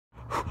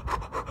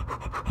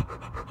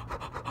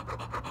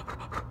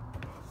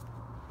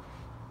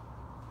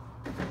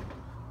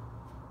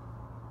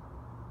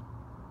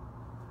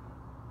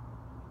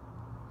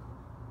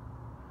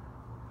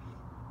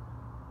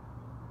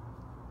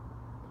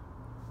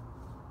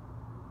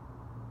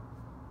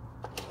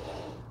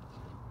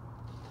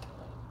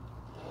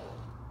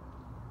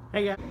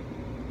Hey guys.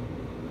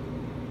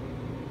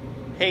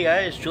 Hey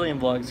guys, Julian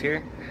Vlogs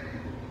here.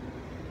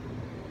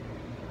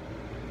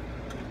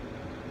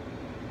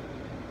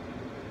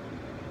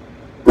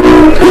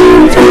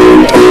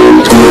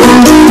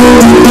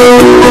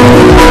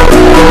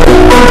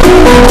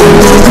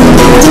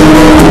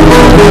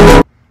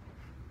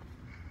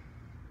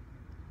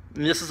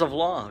 And this is a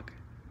vlog.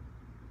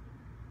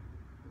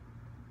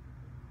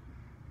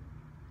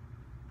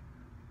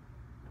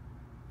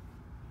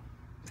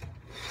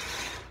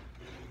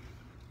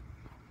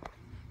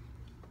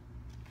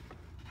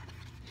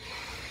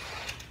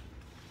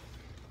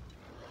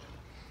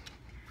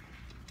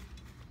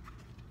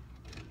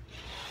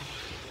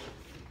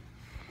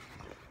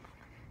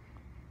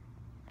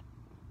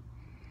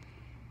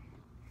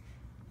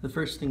 The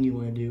first thing you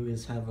want to do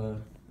is have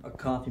a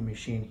coffee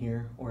machine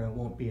here, or it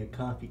won't be a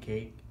coffee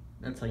cake.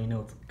 That's how you know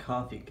it's a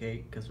coffee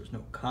cake, because there's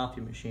no coffee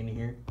machine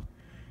here.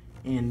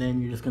 And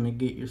then you're just going to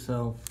get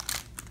yourself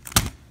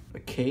a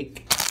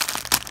cake.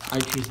 I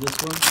choose this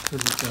one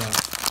because it's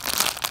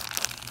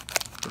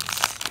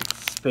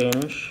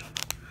Spanish.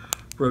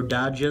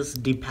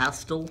 Rodajas de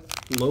pastel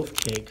loaf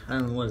cake. I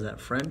don't know, what is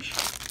that, French?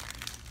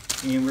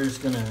 And we're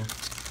gonna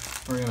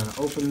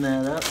open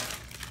that up.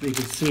 We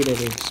can see that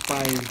it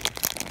expired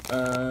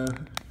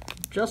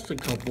just a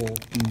couple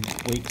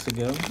weeks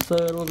ago, so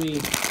it'll be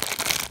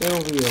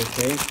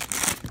okay.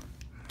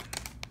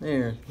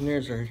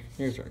 Here's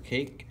our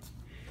cake.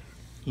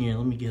 Yeah,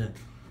 let me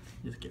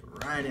just get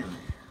right in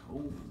there.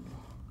 Oh,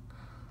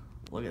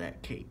 look at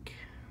that cake.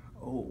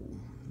 Oh,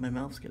 my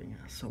mouth's getting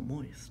so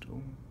moist.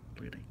 Oh,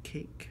 look at that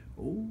cake.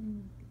 Oh,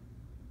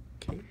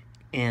 cake.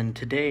 And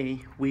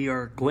today we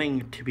are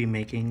going to be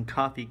making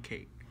coffee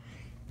cake.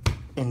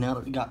 And now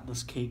that we got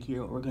this cake here,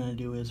 what we're gonna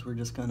do is we're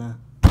just gonna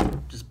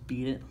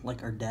beat it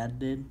like our dad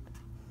did.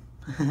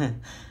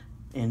 And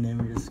then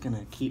we're just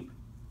gonna keep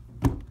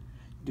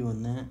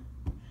doing that.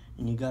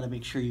 And you gotta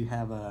make sure you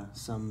have a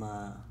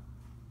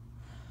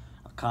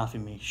coffee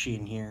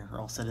machine here, or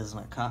else it isn't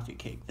a coffee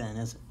cake then,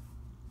 is it?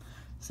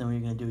 So what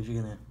you're gonna do is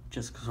you're gonna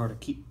just sort of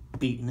keep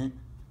beating it.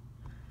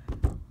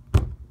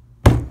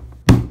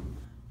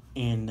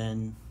 And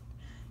then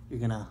you're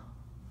gonna,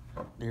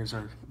 there's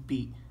our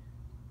beat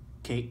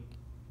cake,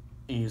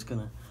 and you're just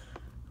gonna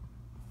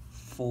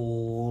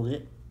fold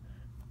it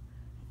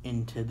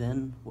into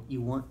then what you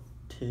want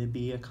to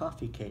be a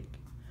coffee cake.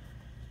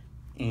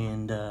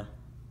 And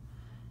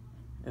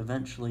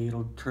eventually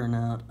it'll turn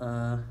out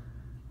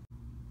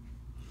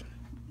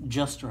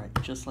just right,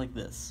 just like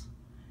this.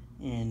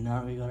 And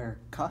now we got our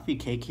coffee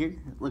cake here.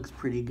 It looks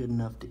pretty good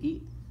enough to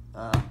eat.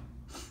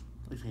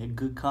 Looks like a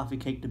good coffee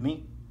cake to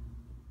me.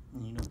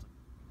 And you know,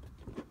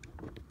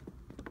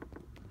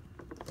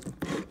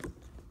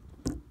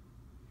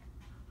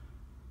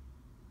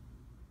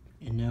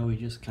 and now we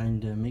just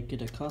kind of make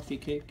it a coffee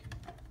cake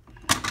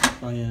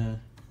by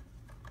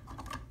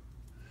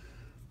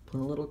put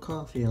a little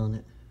coffee on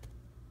it.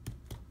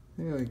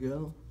 There we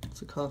go.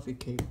 It's a coffee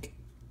cake.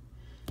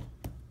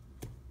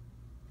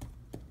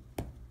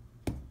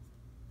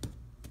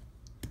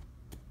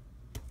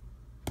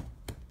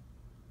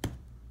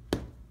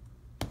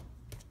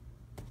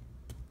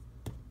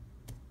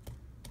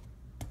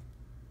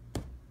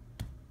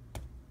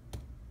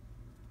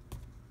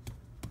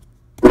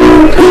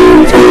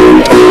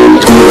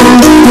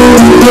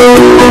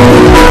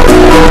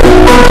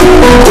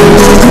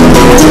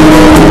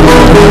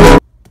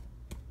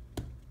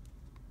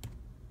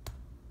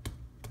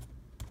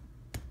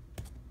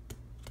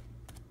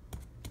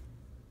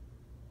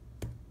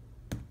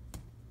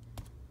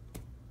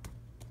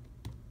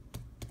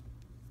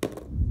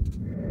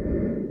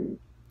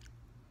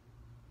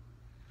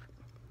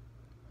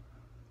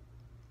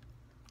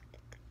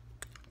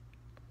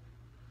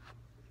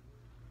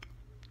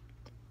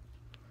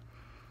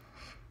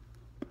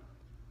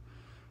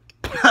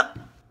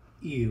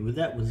 Ew,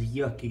 that was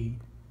yucky.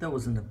 That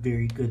wasn't a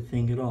very good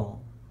thing at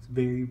all. It's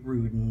very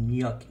rude and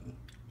yucky.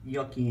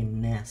 Yucky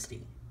and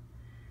nasty.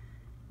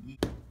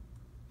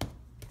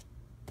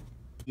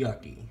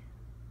 Yucky.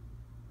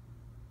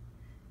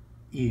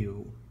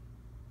 Ew.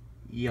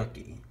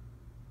 Yucky.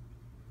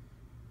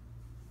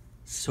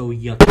 So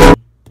yucky.